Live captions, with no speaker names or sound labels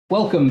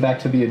Welcome back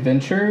to the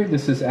adventure.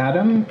 This is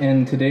Adam,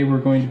 and today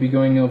we're going to be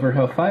going over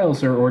how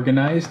files are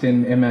organized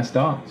in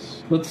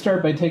MS-DOS. Let's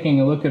start by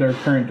taking a look at our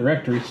current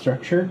directory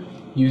structure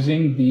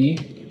using the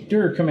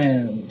dir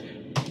command.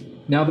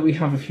 Now that we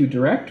have a few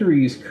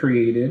directories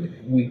created,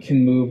 we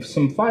can move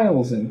some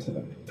files into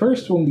them.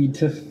 First, we'll need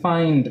to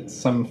find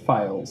some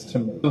files to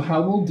move. So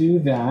how we'll do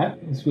that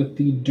is with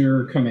the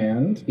dir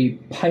command, a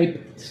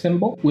pipe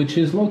symbol, which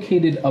is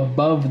located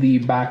above the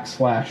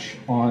backslash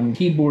on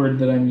keyboard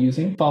that I'm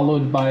using,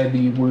 followed by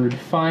the word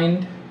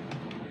find,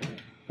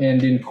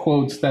 and in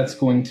quotes, that's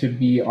going to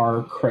be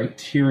our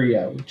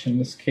criteria, which in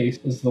this case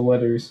is the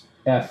letters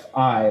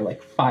FI,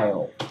 like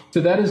file.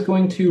 So that is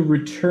going to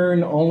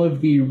return all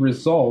of the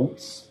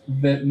results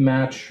that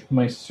match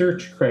my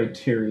search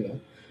criteria.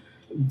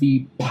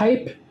 The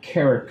pipe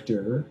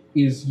character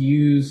is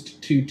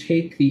used to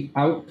take the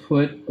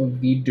output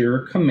of the dir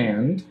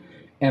command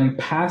and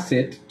pass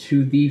it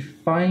to the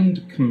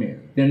find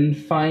command. Then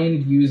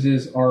find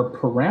uses our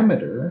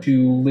parameter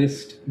to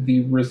list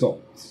the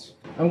results.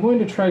 I'm going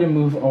to try to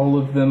move all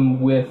of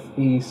them with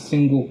a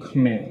single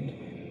command.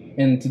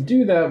 And to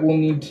do that, we'll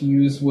need to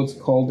use what's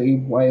called a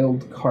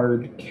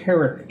wildcard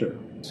character.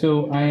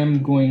 So I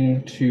am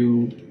going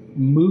to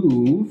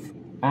move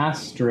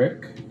 *.txt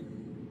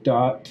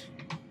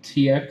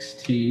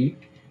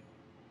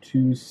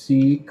to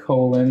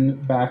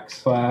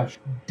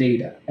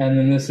C:\data. And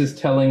then this is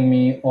telling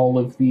me all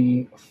of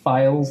the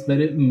files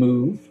that it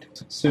moved.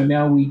 So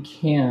now we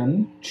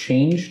can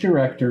change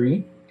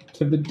directory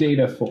to the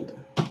data folder.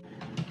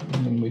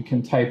 And then we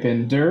can type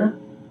in dir,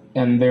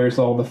 and there's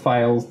all the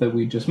files that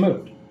we just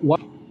moved.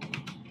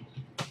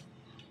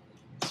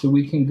 So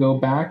we can go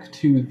back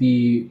to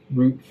the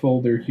root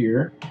folder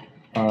here,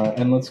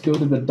 and let's go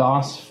to the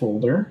DOS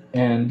folder,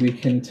 and we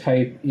can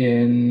type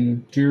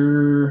in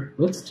dir,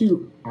 let's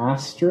do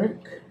 *?xe,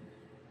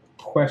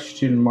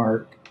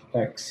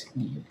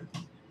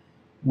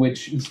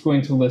 which is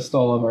going to list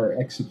all of our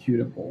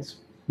executables,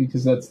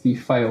 because that's the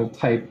file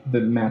type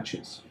that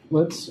matches.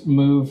 Let's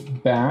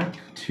move back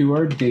to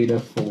our data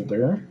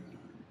folder,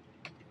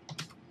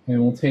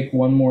 and we'll take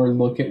one more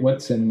look at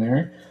what's in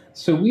there.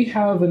 So we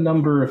have a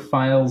number of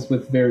files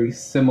with very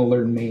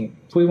similar names.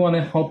 If we want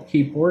to help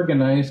keep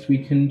organized, we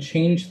can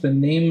change the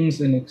names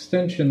and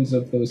extensions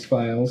of those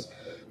files,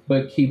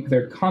 but keep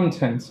their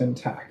contents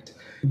intact.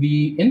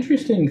 The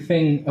interesting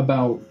thing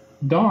about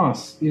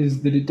DOS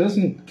is that it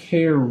doesn't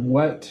care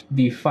what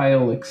the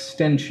file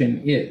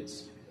extension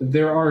is.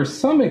 There are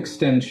some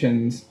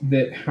extensions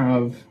that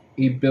have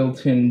a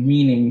built-in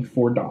meaning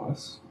for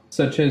DOS,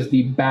 such as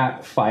the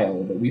bat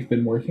file that we've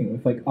been working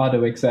with, like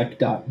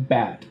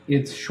autoexec.bat.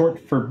 It's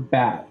short for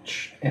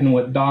batch, and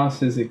what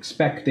DOS is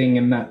expecting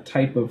in that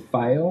type of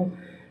file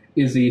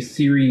is a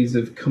series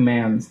of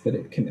commands that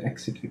it can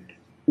execute.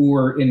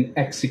 Or an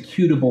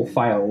executable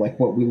file, like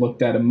what we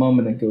looked at a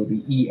moment ago,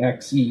 the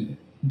exe.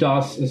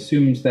 DOS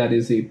assumes that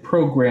is a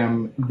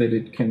program that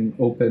it can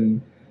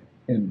open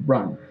and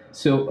run.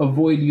 So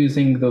avoid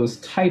using those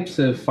types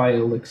of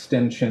file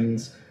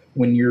extensions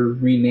when you're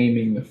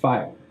renaming the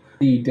file.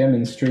 The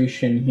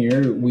demonstration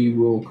here, we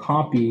will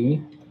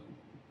copy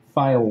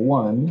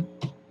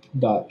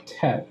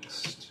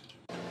file1.txt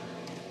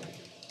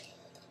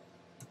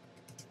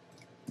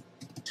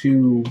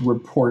to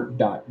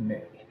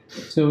report.may.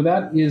 So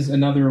that is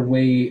another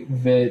way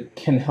that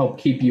can help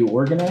keep you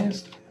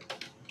organized,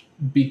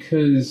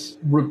 because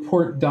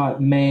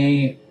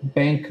report.may,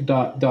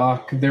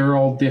 bank.doc, they're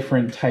all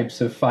different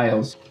types of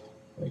files.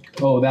 Like,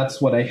 oh,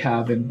 that's what I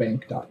have in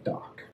bank.doc.